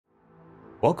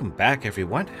Welcome back,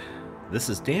 everyone. This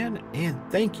is Dan, and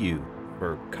thank you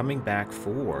for coming back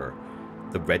for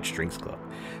the Red Strings Club.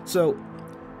 So,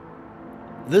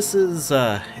 this is,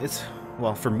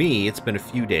 well, for me, it's been a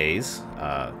few days,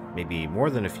 maybe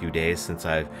more than a few days since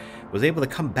I was able to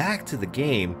come back to the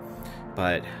game,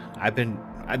 but I've been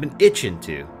itching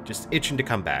to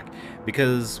come back,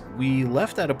 because we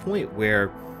left at a point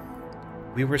where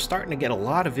we were starting to get a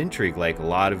lot of intrigue, like a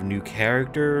lot of new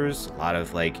characters, a lot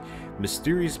of like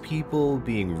mysterious people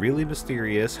being really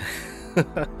mysterious.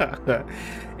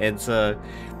 And so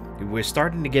we're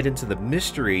starting to get into the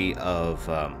mystery of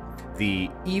the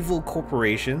evil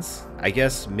corporations. I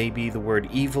guess maybe the word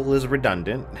evil is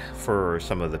redundant for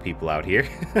some of the people out here.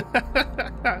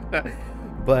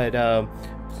 But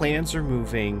plans are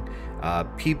moving,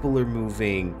 people are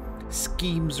moving,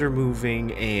 schemes are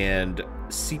moving, and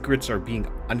secrets are being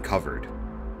uncovered.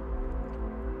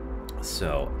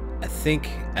 So I think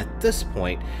at this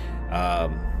point, I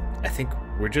think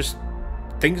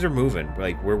things are moving.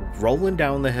 Like, we're rolling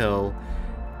down the hill.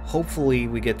 Hopefully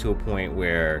we get to a point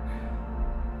where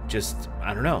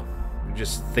I don't know,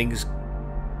 just things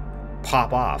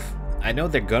pop off. I know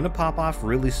they're gonna pop off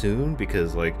really soon,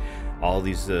 because like all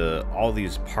these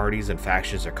parties and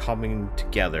factions are coming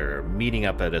together, meeting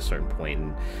up at a certain point,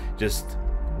 and just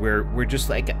we're just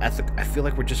like I feel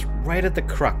like we're just right at the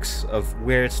crux of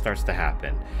where it starts to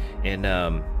happen. And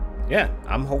yeah,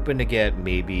 I'm hoping to get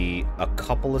maybe a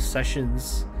couple of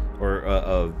sessions or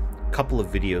a couple of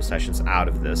video sessions out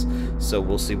of this, so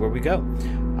we'll see where we go.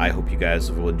 I hope you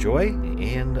guys will enjoy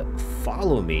and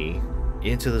follow me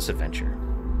into this adventure.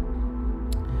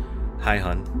 Hi,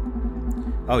 hun.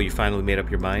 Oh, you finally made up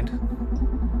your mind?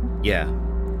 Yeah,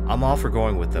 I'm all for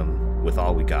going with them with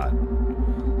all we got.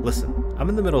 Listen, I'm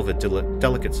in the middle of a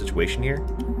delicate situation here.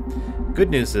 Good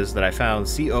news is that I found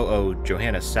COO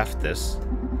Johanna Seftis.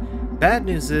 Bad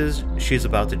news is she's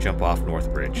about to jump off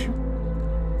North Bridge.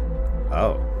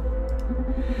 Oh.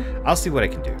 I'll see what I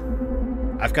can do.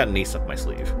 I've got an ace up my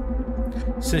sleeve.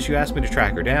 Since you asked me to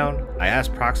track her down, I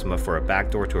asked Proxima for a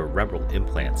backdoor to her rebel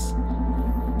implants.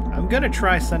 I'm gonna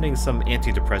try sending some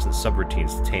antidepressant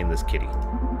subroutines to tame this kitty.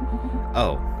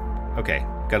 Oh, okay.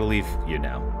 Gotta leave you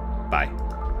now. Bye.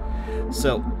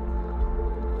 So,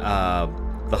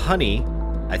 the honey,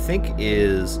 I think,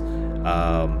 is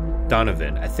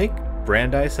Donovan. I think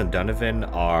Brandeis and Donovan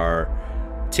are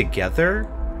together,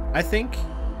 I think.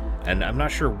 And I'm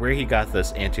not sure where he got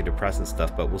this antidepressant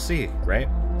stuff, but we'll see, right?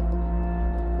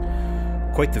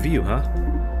 Quite the view, huh?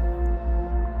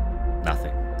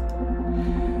 Nothing.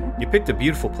 You picked a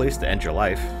beautiful place to end your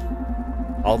life.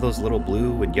 All those little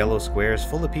blue and yellow squares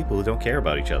full of people who don't care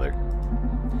about each other.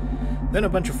 Then a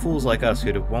bunch of fools like us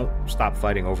who won't stop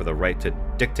fighting over the right to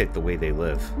dictate the way they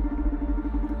live.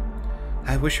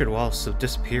 I wish her to also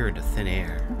disappear into thin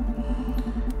air.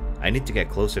 I need to get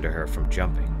closer to her from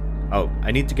jumping. Oh,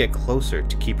 I need to get closer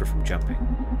to keep her from jumping.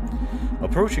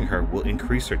 Approaching her will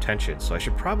increase her tension, so I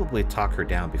should probably talk her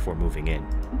down before moving in.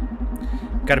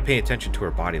 Gotta pay attention to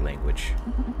her body language.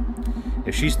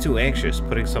 If she's too anxious,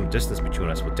 putting some distance between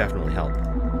us would definitely help.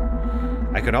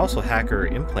 I could also hack her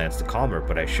implants to calm her,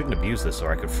 but I shouldn't abuse this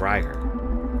or I could fry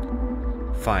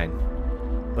her. Fine.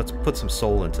 Let's put some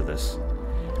soul into this.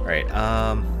 Alright,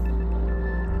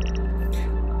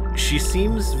 she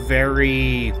seems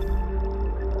very...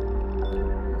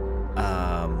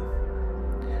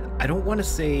 I don't want to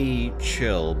say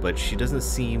chill, but she doesn't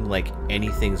seem like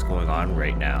anything's going on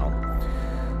right now.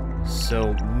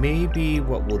 So maybe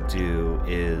what we'll do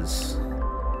is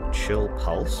chill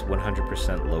pulse,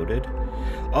 100% loaded.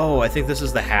 Oh, I think this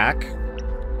is the hack.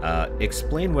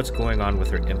 Explain what's going on with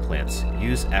her implants.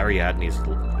 Use Ariadne's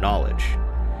knowledge.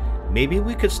 Maybe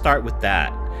we could start with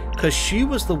that, because she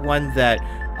was the one that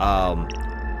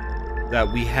that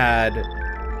we had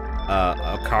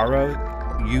Akara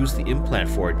use the implant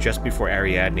for just before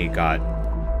Ariadne got,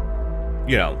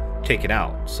 you know, taken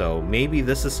out. So maybe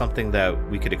this is something that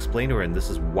we could explain to her, and this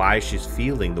is why she's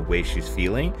feeling the way she's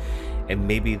feeling, and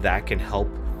maybe that can help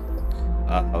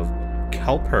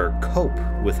her cope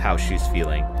with how she's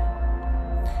feeling.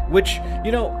 Which,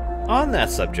 you know, on that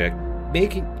subject,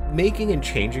 making and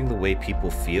changing the way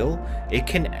people feel, it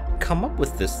can come up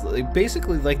with this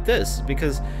basically like this,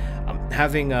 because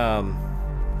having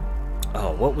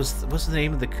oh, what's the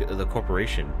name of the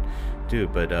corporation,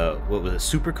 dude? But what was it?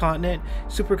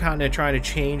 Supercontinent trying to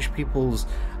change people's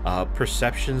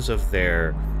perceptions of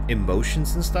their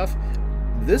emotions and stuff.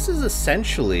 This is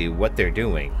essentially what they're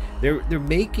doing. They're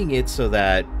making it so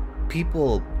that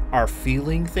people are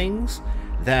feeling things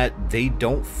that they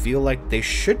don't feel like they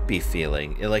should be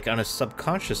feeling, like on a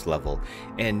subconscious level.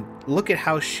 And look at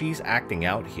how she's acting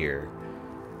out here.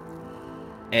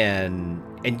 and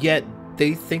yet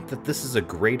they think that this is a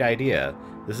great idea.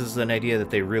 This is an idea that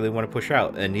they really want to push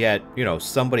out, and yet, you know,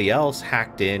 somebody else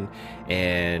hacked in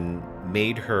and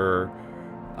made her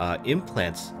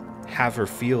implants have her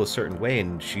feel a certain way,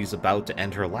 and she's about to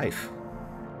end her life.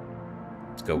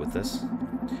 Let's go with this.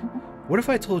 What if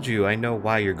I told you I know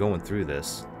why you're going through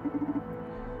this?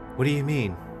 What do you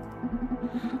mean?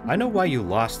 I know why you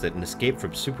lost it and escaped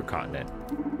from Supercontinent.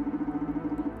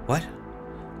 What?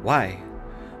 Why?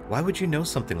 Why would you know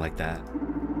something like that?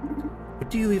 What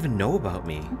do you even know about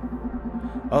me?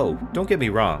 Oh, don't get me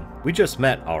wrong. We just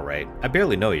met, alright. I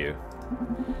barely know you.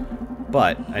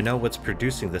 But I know what's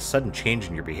producing this sudden change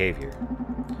in your behavior.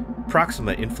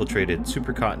 Proxima infiltrated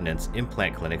Supercontinent's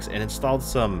implant clinics and installed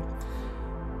some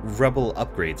rebel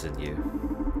upgrades in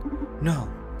you. No,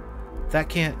 that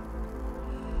can't...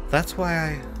 That's why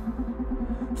I...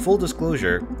 Full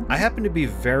disclosure, I happen to be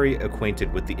very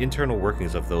acquainted with the internal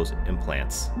workings of those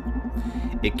implants.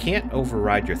 It can't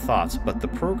override your thoughts, but the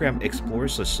program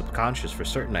explores the subconscious for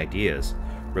certain ideas,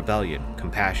 rebellion,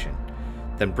 compassion,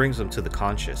 then brings them to the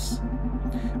conscious.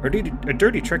 A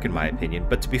dirty trick in my opinion,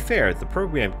 but to be fair, the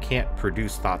program can't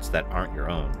produce thoughts that aren't your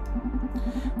own.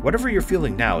 Whatever you're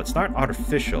feeling now, it's not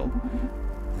artificial.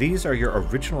 These are your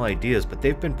original ideas, but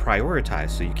they've been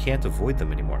prioritized, so you can't avoid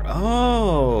them anymore.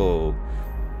 Oh!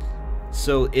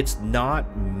 So it's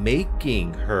not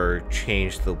making her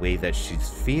change the way that she's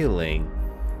feeling.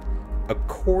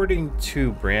 According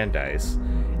to Brandeis,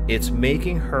 it's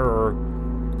making her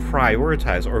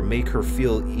prioritize or make her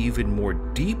feel even more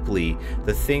deeply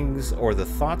the things or the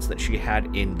thoughts that she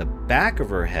had in the back of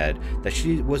her head that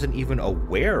she wasn't even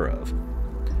aware of.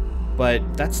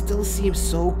 But that still seems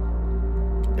so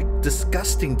like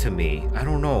disgusting to me. I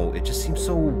don't know. It just seems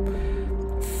so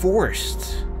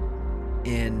forced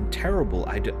and terrible.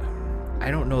 I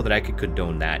don't know that I could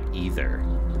condone that either.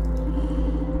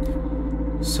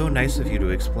 So nice of you to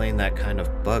explain that kind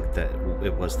of bug that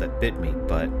it was that bit me,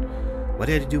 but what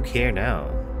do I do care now?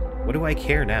 What do I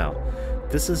care now?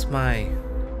 This is my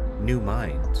new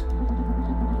mind.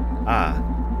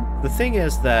 The thing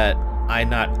is that I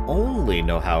not only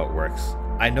know how it works,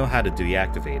 I know how to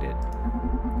deactivate it.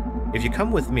 If you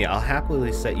come with me, I'll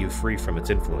happily set you free from its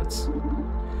influence.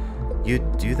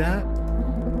 You'd do that?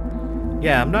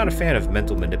 Yeah, I'm not a fan of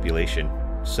mental manipulation,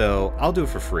 so I'll do it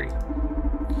for free.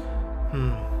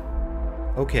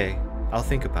 Okay, I'll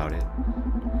think about it.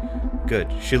 Good,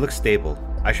 she looks stable.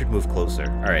 I should move closer.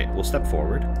 Alright, we'll step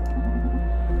forward.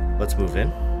 Let's move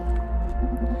in.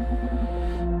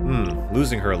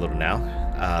 Losing her a little now.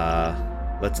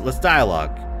 Let's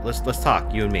dialogue. Let's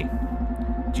talk, you and me.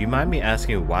 Do you mind me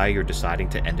asking why you're deciding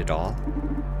to end it all?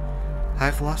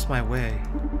 I've lost my way.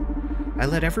 I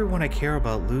let everyone I care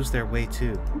about lose their way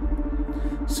too.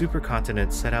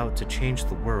 Supercontinent set out to change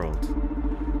the world.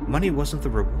 Money wasn't the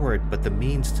reward, but the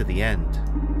means to the end.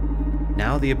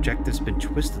 Now the objective's been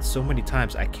twisted so many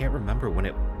times I can't remember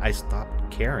when I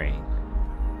stopped caring.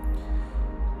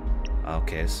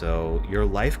 Okay, so your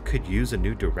life could use a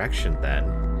new direction then.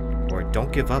 Or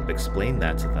don't give up, explain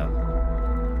that to them.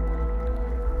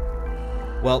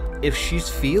 Well, if she's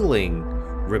feeling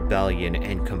rebellion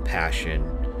and compassion,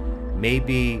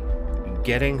 maybe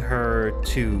getting her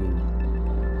to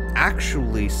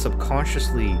actually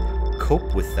subconsciously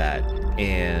cope with that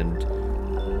and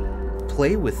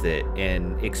play with it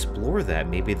and explore that,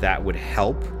 maybe that would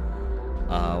help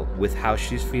with how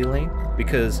she's feeling.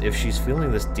 Because if she's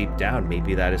feeling this deep down,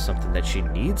 maybe that is something that she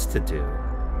needs to do.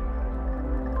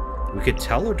 We could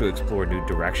tell her to explore a new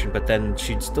direction, but then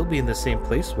she'd still be in the same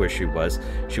place where she was.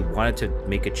 She wanted to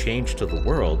make a change to the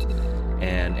world,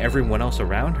 and everyone else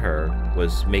around her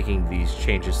was making these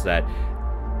changes that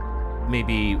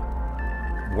maybe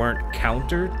weren't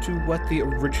counter to what the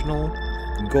original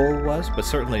goal was, but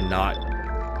certainly not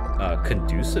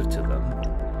conducive to them.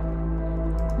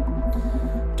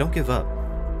 Don't give up.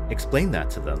 Explain that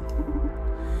to them.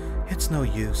 It's no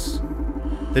use.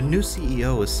 The new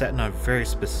CEO is setting on a very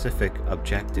specific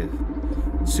objective.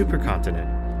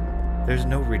 Supercontinent. There's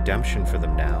no redemption for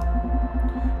them now.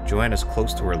 Joanna's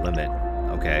close to her limit.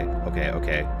 Okay.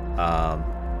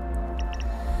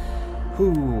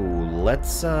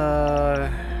 Let's,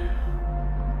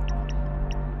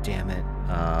 damn it.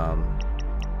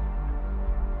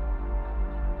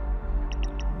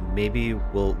 Maybe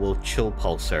we'll chill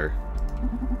pulse her.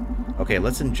 Okay,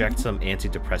 let's inject some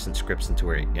antidepressant scripts into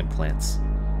her implants.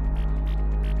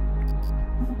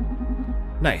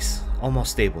 Nice.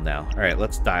 Almost stable now. Alright,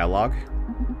 let's dialogue.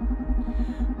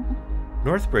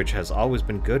 Northbridge has always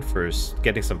been good for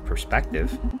getting some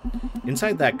perspective.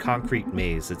 Inside that concrete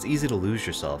maze, it's easy to lose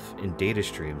yourself in data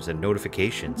streams and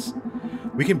notifications.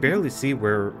 We can barely see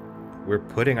where we're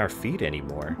putting our feet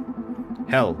anymore.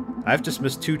 Hell, I've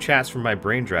dismissed 2 chats from my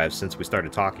brain drive since we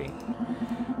started talking.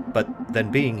 But then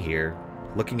being here,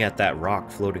 looking at that rock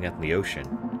floating out in the ocean,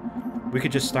 we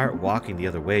could just start walking the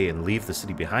other way and leave the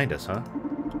city behind us, huh?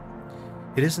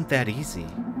 It isn't that easy.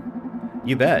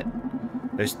 You bet.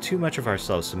 There's too much of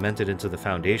ourselves cemented into the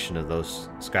foundation of those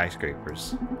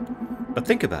skyscrapers. But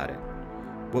think about it.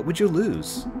 What would you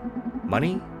lose?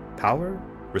 Money? Power?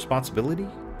 Responsibility?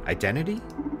 Identity?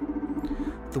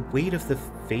 The weight of the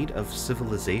fate of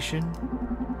civilization?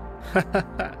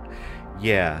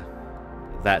 Yeah,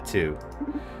 that too.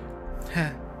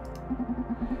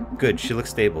 Good, she looks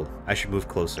stable. I should move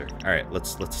closer. Alright,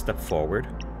 let's step forward.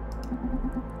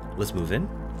 Let's move in.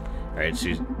 Alright,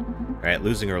 she's... Alright,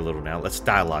 losing her a little now. Let's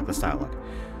dialogue.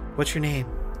 What's your name?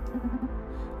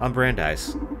 I'm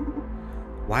Brandeis.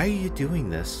 Why are you doing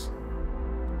this?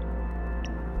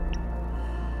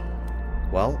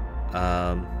 Well,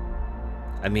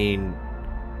 I mean,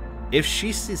 if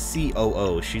she's the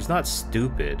COO, she's not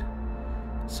stupid.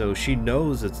 So she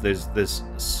knows that there's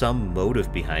some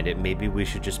motive behind it. Maybe we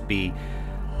should just be,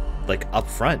 like,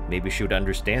 upfront. Maybe she would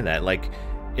understand that. Like,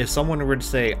 if someone were to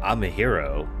say, I'm a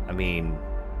hero, I mean,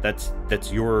 that's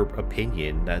your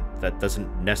opinion. That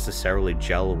doesn't necessarily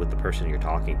gel with the person you're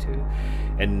talking to.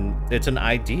 And it's an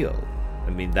ideal. I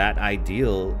mean, that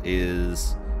ideal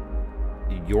is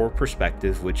your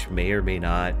perspective, which may or may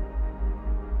not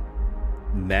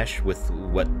mesh with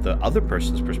what the other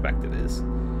person's perspective is.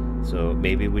 So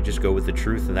maybe we just go with the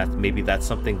truth, and maybe that's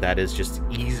something that is just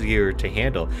easier to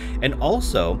handle. And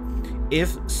also,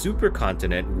 if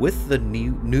Supercontinent with the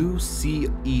new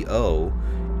CEO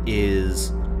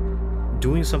is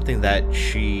doing something that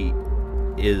she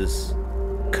is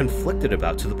conflicted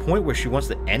about to the point where she wants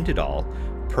to end it all,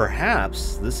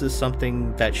 perhaps this is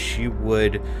something that she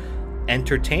would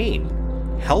entertain,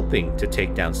 helping to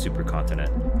take down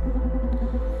Supercontinent.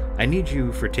 I need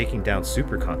you for taking down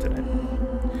Supercontinent.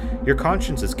 Your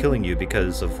conscience is killing you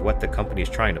because of what the company is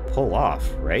trying to pull off,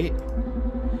 right?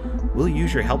 We'll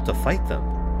use your help to fight them,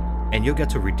 and you'll get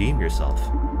to redeem yourself.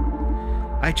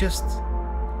 I just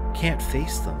can't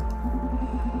face them.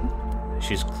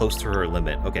 She's close to her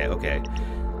limit. Okay.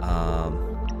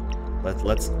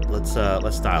 Let's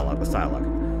dialogue.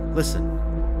 Listen,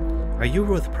 are you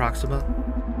with Proxima?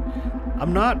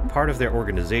 I'm not part of their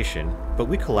organization, but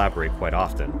we collaborate quite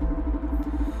often.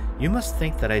 You must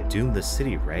think that I doomed the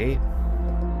city, right?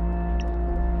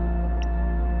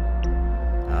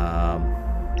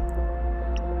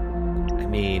 I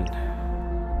mean,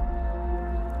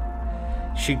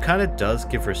 she kind of does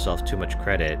give herself too much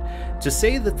credit. To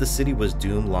say that the city was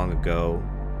doomed long ago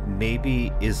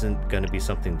maybe isn't going to be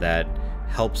something that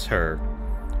helps her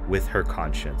with her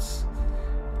conscience.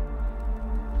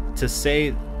 To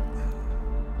say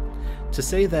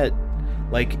that,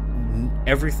 like,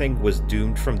 everything was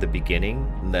doomed from the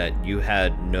beginning, that you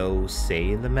had no say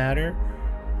in the matter,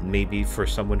 maybe for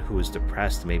someone who is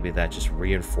depressed, maybe that just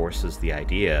reinforces the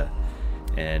idea.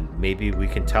 And maybe we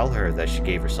can tell her that she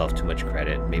gave herself too much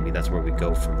credit. Maybe that's where we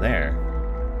go from there.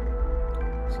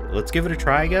 So let's give it a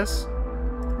try, I guess.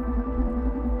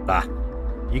 Bah,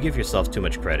 you give yourself too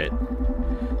much credit.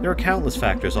 There are countless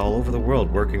factors all over the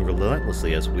world working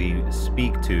relentlessly as we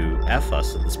speak to F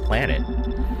us of this planet.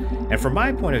 And from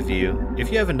my point of view,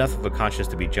 if you have enough of a conscience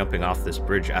to be jumping off this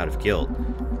bridge out of guilt,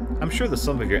 I'm sure the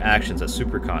sum of your actions at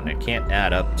Supercontinent can't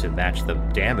add up to match the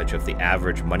damage of the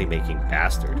average money-making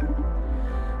bastard.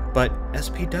 But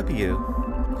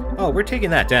SPW... Oh, we're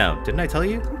taking that down, didn't I tell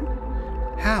you?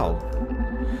 How?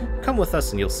 Come with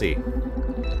us and you'll see.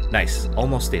 Nice,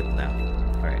 almost stable now.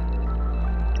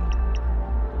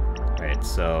 Alright,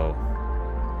 so...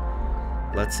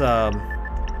 let's,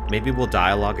 maybe we'll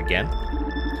dialogue again.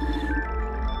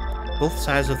 Both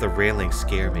sides of the railing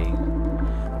scare me.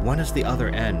 One is the other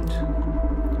end,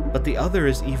 but the other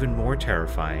is even more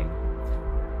terrifying.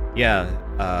 Yeah,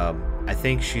 I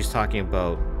think she's talking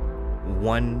about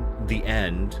one, the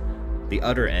end, the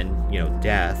other end, you know,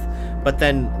 death, but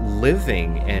then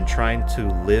living and trying to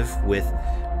live with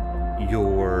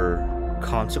your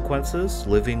consequences,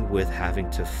 living with having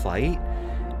to fight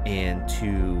and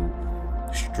to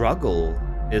struggle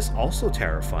is also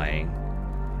terrifying.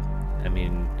 I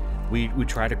mean, we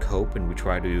try to cope and we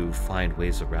try to find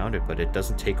ways around it, but it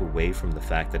doesn't take away from the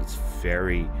fact that it's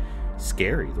very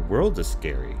scary. The world is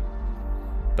scary,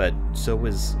 but so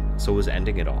is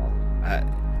ending it all.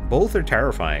 Both are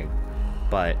terrifying,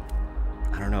 but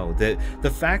I don't know,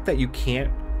 the fact that you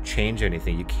can't change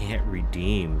anything, you can't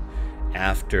redeem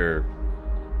after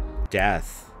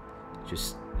death,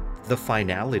 just the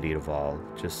finality of all,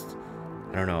 just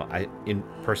I don't know.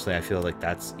 Personally, I feel like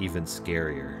that's even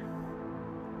scarier.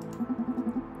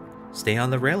 Stay on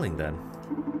the railing, then.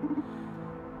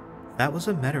 That was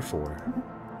a metaphor.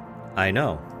 I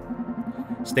know.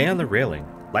 Stay on the railing.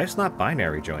 Life's not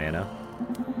binary, Joanna.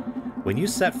 When you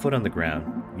set foot on the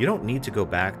ground, you don't need to go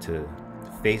back to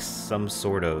face some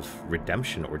sort of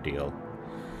redemption ordeal.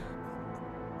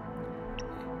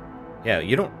 Yeah,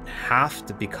 you don't have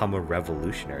to become a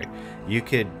revolutionary. You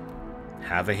could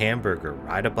have a hamburger,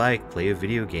 ride a bike, play a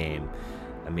video game.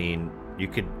 I mean, you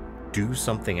could do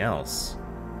something else.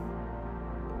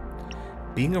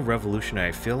 Being a revolutionary,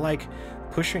 I feel like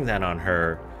pushing that on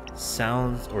her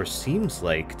sounds or seems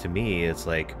like, to me, it's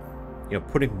like, you know,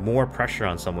 putting more pressure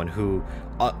on someone who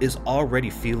is already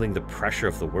feeling the pressure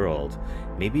of the world.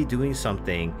 Maybe doing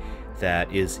something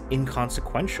that is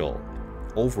inconsequential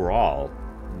overall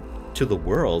to the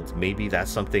world. Maybe that's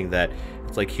something that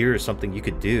it's like, here's something you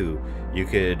could do. You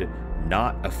could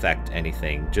not affect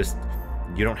anything. Just,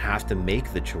 you don't have to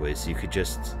make the choice. You could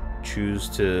just choose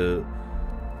to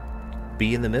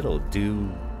be in the middle. Do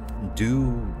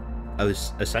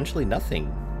essentially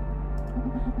nothing.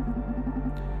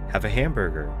 Have a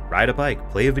hamburger, ride a bike,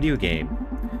 play a video game.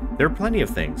 There are plenty of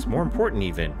things, more important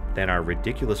even, than our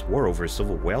ridiculous war over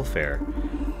civil welfare.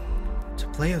 To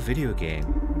play a video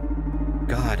game.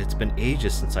 God, it's been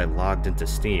ages since I logged into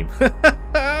Steam.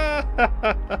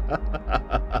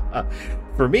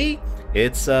 For me,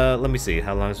 it's, let me see,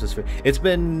 how long is this for? It's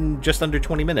been just under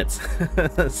 20 minutes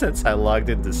since I logged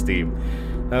into Steam.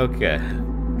 Okay.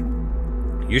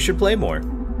 You should play more.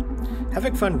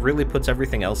 Having fun really puts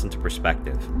everything else into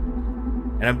perspective.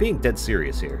 And I'm being dead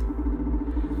serious here.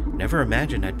 Never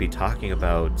imagined I'd be talking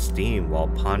about Steam while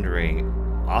pondering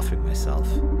offing myself.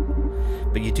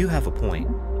 But you do have a point.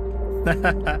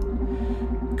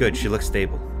 Good, she looks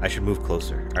stable. I should move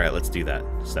closer. Alright, let's do that.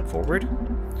 Step forward.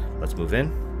 Let's move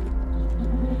in.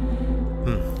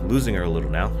 Losing her a little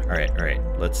now. Alright.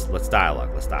 Let's dialogue.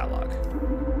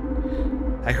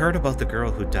 I heard about the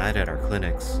girl who died at our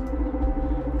clinics.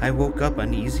 I woke up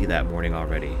uneasy that morning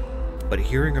already, but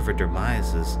hearing of her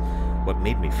demise is what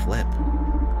made me flip.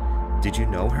 Did you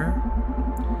know her?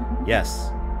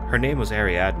 Yes, her name was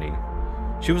Ariadne.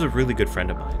 She was a really good friend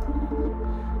of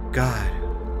mine. God,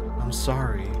 I'm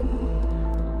sorry.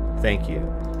 Thank you.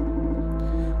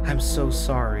 I'm so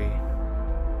sorry.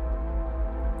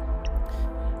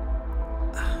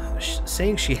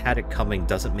 Saying she had it coming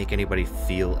doesn't make anybody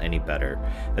feel any better.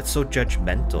 That's so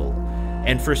judgmental.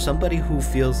 And for somebody who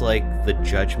feels like the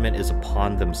judgment is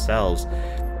upon themselves,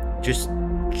 just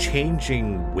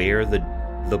changing where the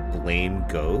blame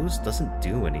goes doesn't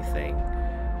do anything.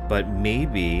 But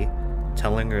maybe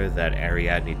telling her that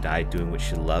Ariadne died doing what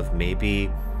she loved, maybe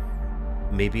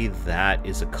that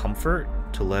is a comfort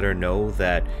to let her know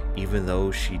that even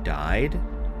though she died,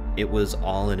 it was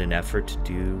all in an effort to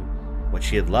do what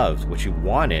she had loved, what she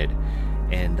wanted,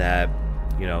 and that,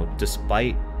 you know,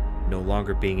 despite no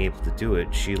longer being able to do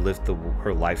it, she lived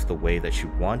her life the way that she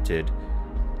wanted,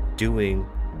 doing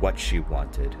what she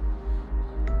wanted.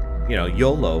 You know,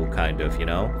 YOLO kind of, you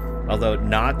know? Although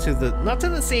not to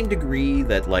the same degree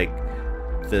that, like,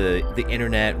 the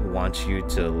internet wants you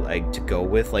to go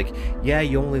with. Like, yeah,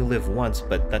 you only live once,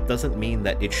 but that doesn't mean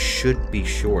that it should be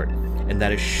short and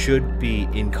that it should be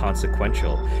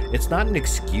inconsequential. It's not an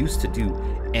excuse to do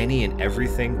any and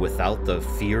everything without the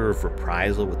fear of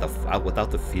reprisal,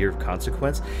 without the fear of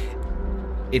consequence.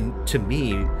 To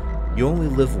me, you only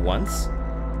live once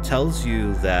tells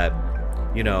you that,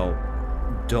 you know,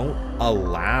 don't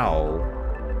allow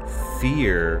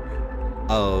fear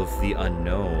of the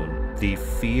unknown, the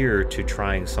fear to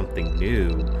trying something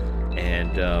new,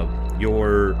 and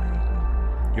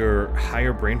your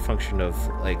higher brain function of,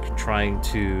 like, trying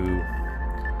to,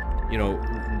 you know,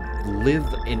 live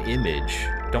an image.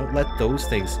 Don't let those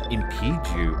things impede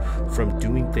you from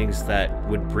doing things that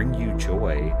would bring you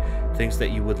joy, things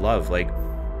that you would love. Like,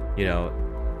 you know,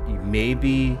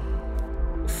 maybe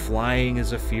flying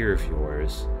is a fear of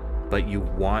yours, but you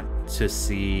want to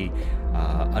see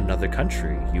another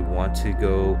country. You want to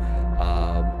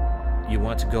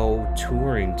go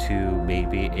touring to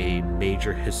maybe a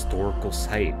major historical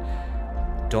site.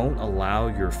 Don't allow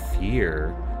your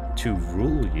fear to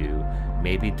rule you.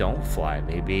 Maybe don't fly.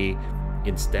 Maybe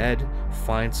instead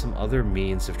find some other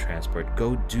means of transport.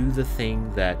 Go do the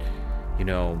thing that, you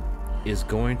know, is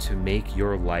going to make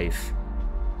your life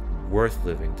worth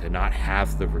living, to not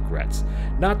have the regrets.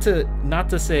 Not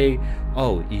to say,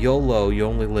 oh, YOLO, you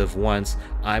only live once,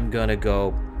 I'm gonna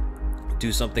go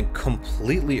do something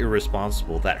completely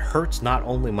irresponsible that hurts not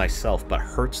only myself but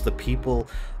hurts the people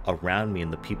around me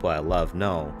and the people I love.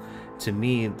 No, to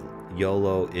me,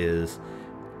 YOLO is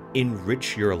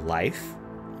enrich your life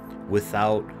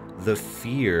without the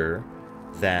fear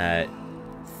that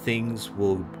things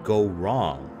will go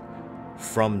wrong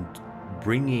from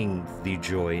bringing the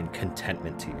joy and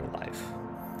contentment to your life.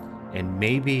 And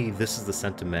maybe this is the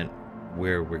sentiment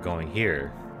where we're going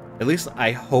here. At least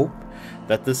I hope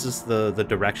that this is the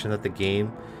direction that the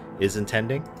game is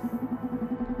intending.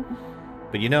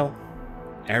 But you know,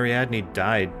 Ariadne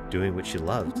died doing what she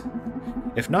loved.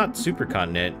 If not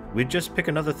supercontinent, we'd just pick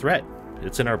another threat.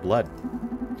 It's in our blood.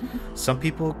 Some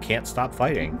people can't stop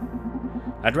fighting.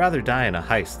 I'd rather die in a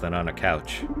heist than on a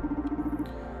couch.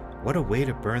 What a way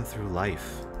to burn through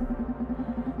life,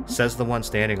 says the one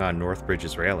standing on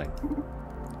Northbridge's railing.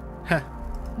 Heh.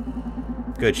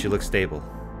 Good, she looks stable.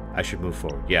 I should move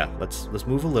forward. Yeah, let's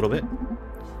move a little bit.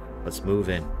 Let's move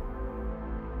in.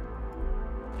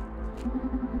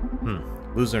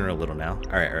 Losing her a little now.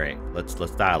 All right. Let's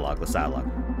dialogue.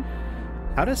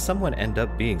 How does someone end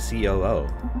up being COO?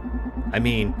 I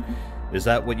mean, is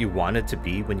that what you wanted to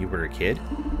be when you were a kid?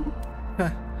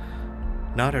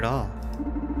 Not at all.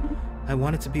 I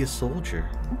wanted to be a soldier.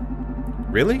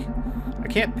 Really? I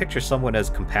can't picture someone as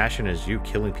compassionate as you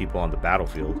killing people on the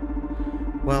battlefield.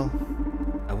 Well,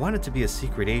 I wanted to be a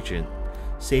secret agent,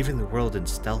 saving the world in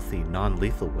stealthy,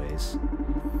 non-lethal ways.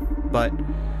 But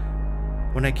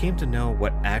when I came to know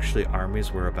what actually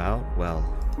armies were about,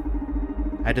 well,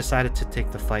 I decided to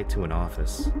take the fight to an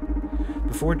office.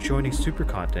 Before joining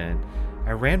Supercontinent,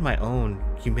 I ran my own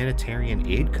humanitarian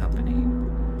aid company.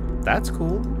 That's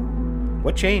cool.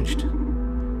 What changed?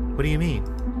 What do you mean?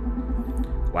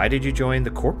 Why did you join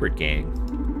the corporate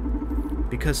gang?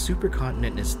 Because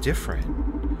Supercontinent is different.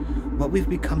 What we've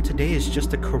become today is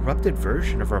just a corrupted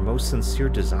version of our most sincere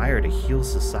desire to heal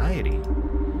society.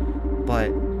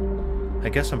 But I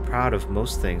guess I'm proud of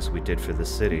most things we did for the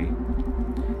city.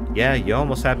 Yeah, you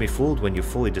almost had me fooled when you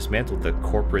fully dismantled the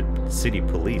corporate city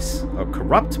police. Or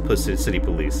corrupt city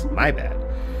police. My bad.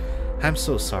 I'm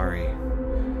so sorry.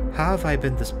 How have I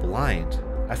been this blind?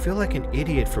 I feel like an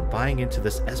idiot for buying into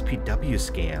this SPW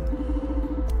scam.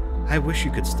 I wish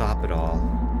you could stop it all.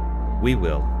 We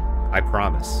will. I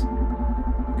promise.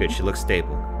 Good, she looks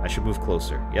stable. I should move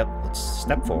closer. Yep, let's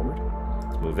step forward.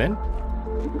 Let's move in.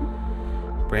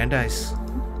 Brandeis.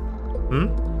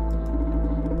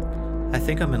 I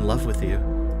think I'm in love with you.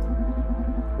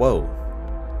 Whoa.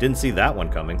 Didn't see that one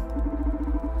coming.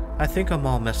 I think I'm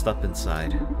all messed up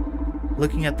inside.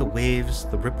 Looking at the waves,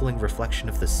 the rippling reflection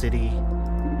of the city,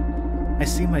 I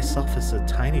see myself as a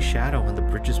tiny shadow in the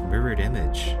bridge's mirrored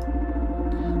image.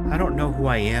 I don't know who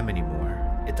I am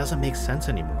anymore. It doesn't make sense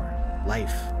anymore.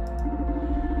 Life.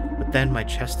 But then my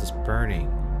chest is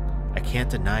burning. I can't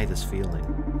deny this feeling.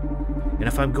 And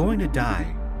if I'm going to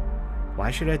die, why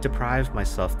should I deprive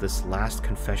myself this last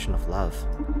confession of love?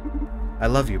 I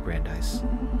love you, Brandeis.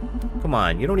 Come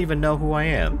on, you don't even know who I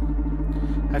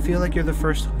am. I feel like you're the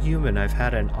first human I've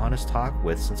had an honest talk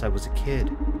with since I was a kid.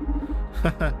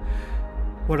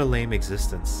 What a lame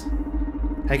existence.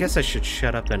 I guess I should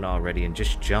shut up and already and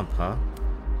just jump, huh?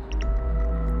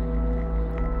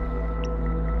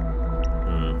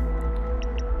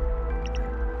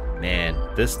 Man,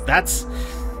 that's...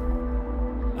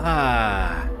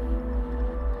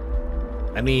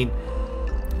 I mean,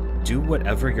 do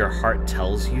whatever your heart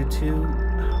tells you to?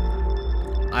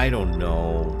 I don't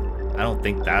know. I don't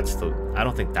think that's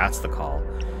the call.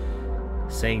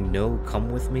 Saying no, come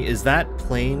with me? Is that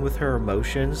playing with her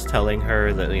emotions, telling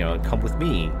her that, you know, come with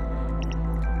me?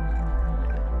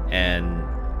 And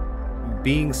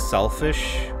being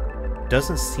selfish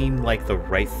doesn't seem like the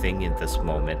right thing in this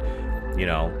moment. You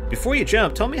know, before you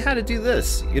jump, tell me how to do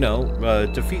this. You know,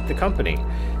 defeat the company.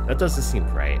 That doesn't seem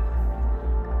right.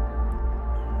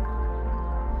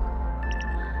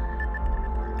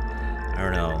 I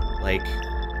don't know, like,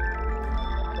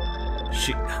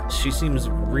 she seems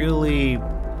really,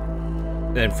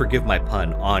 and forgive my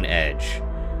pun, on edge.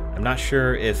 I'm not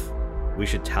sure if we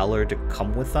should tell her to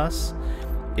come with us.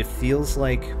 It feels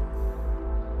like,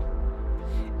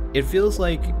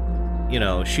 you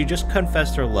know, she just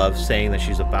confessed her love, saying that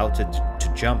she's about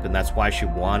to jump, and that's why she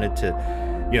wanted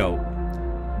to, you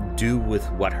know, do with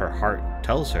what her heart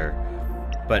tells her.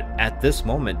 But at this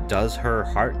moment, does her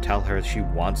heart tell her she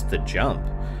wants to jump?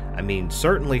 I mean,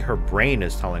 certainly her brain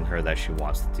is telling her that she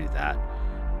wants to do that,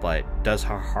 but does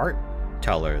her heart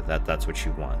tell her that that's what she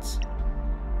wants?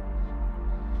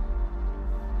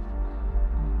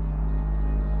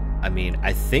 I mean,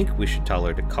 I think we should tell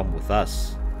her to come with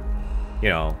us. You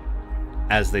know,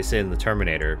 as they say in the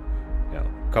Terminator, you know,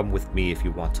 come with me if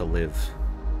you want to live.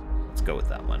 Let's go with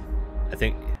that one. I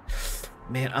think,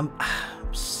 man, I'm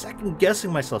second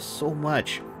guessing myself so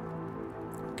much.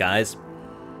 Guys,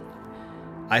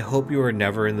 I hope you are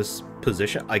never in this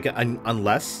position, like,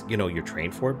 unless, you know, you're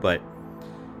trained for it. But,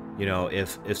 you know,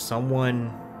 if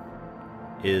someone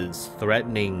is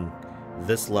threatening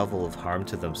this level of harm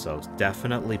to themselves,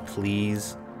 definitely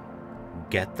please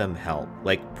get them help,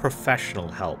 like professional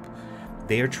help.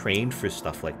 They are trained for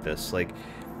stuff like this. Like,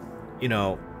 you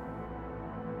know,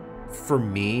 for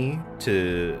me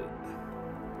to,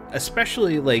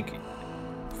 especially like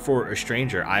for a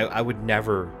stranger, I would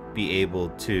never be able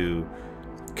to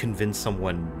convince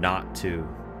someone not to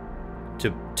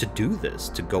do this,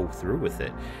 to go through with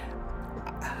it.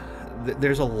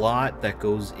 There's a lot that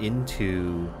goes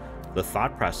into the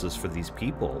thought process for these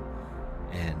people,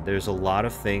 and there's a lot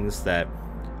of things that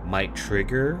might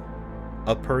trigger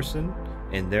a person,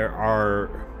 and there are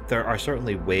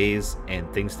certainly ways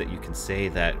and things that you can say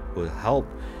that will help,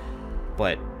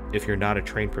 but if you're not a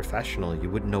trained professional, you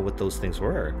wouldn't know what those things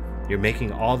were. You're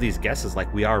making all these guesses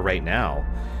like we are right now,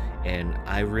 and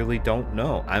I really don't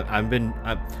know. I'm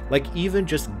like, even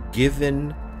just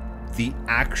given the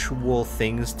actual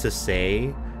things to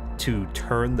say to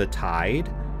turn the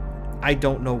tide, I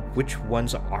don't know which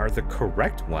ones are the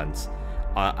correct ones.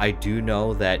 I do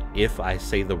know that if I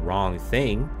say the wrong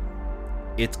thing,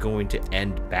 it's going to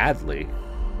end badly.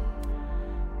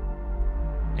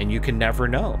 And you can never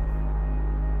know.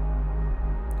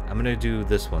 I'm gonna do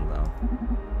this one, though.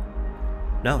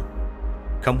 No.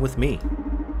 Come with me.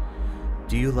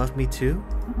 Do you love me too?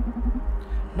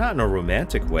 Not in a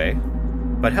romantic way.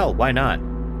 But hell, why not?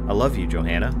 I love you,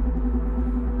 Johanna.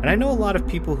 And I know a lot of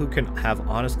people who can have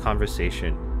honest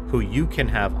conversation, who you can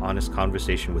have honest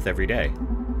conversation with every day.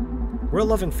 We're a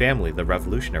loving family, the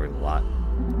revolutionary lot.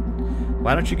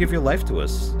 Why don't you give your life to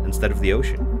us instead of the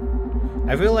ocean?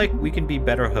 I feel like we can be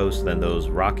better hosts than those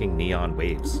rocking neon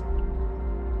waves.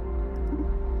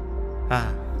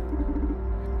 Ah.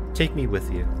 Take me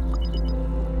with you.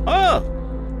 Oh!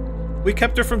 We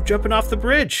kept her from jumping off the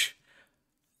bridge!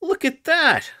 Look at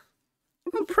that!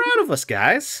 I'm proud of us,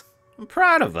 guys. I'm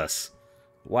proud of us.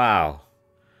 Wow.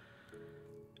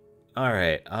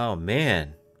 Alright. Oh,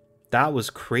 man. That was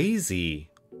crazy.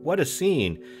 What a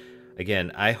scene.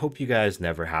 Again, I hope you guys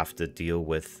never have to deal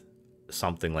with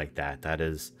something like that. That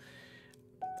is...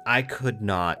 I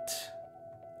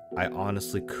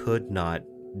honestly could not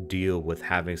deal with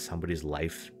having somebody's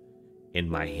life in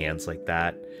my hands like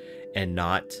that and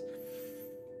not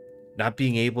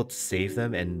being able to save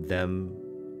them and them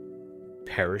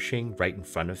perishing right in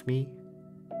front of me.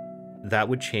 That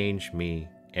would change me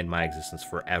and my existence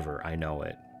forever. I know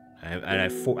it.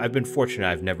 I've been fortunate.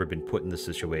 I've never been put in this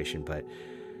situation, but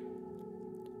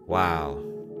wow,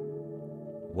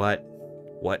 what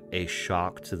a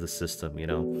shock to the system, you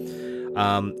know.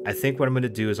 I think what I'm going to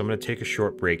do is I'm going to take a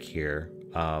short break here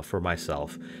for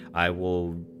myself. I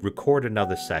will record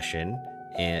another session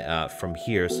from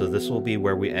here, so this will be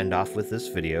where we end off with this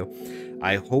video.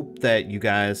 I hope that you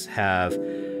guys have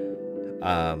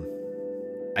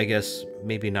I guess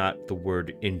maybe not the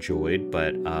word enjoyed,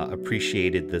 but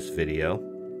appreciated this video.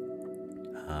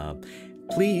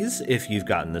 Please, if you've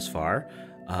gotten this far,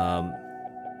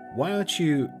 why don't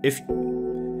you, if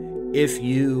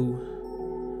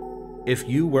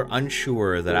you were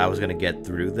unsure that I was going to get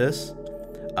through this,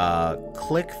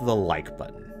 click the like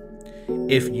button.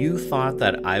 If you thought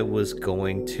that I was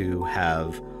going to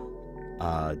have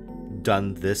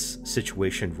done this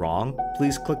situation wrong,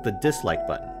 please click the dislike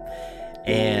button.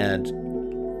 And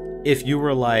if you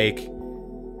were like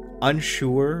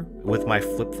unsure with my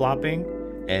flip-flopping,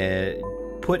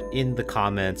 put in the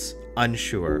comments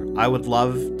unsure. I would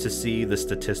love to see the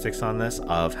statistics on this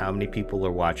of how many people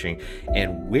are watching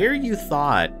and where you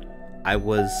thought I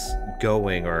was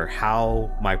going or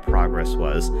how my progress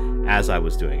was as I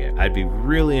was doing it. I'd be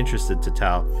really interested to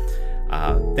tell.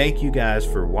 Thank you guys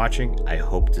for watching. I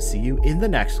hope to see you in the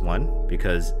next one,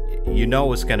 because you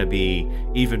know it's going to be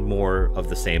even more of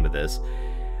the same of this.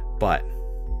 But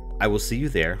I will see you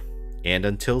there, and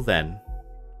until then,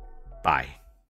 bye.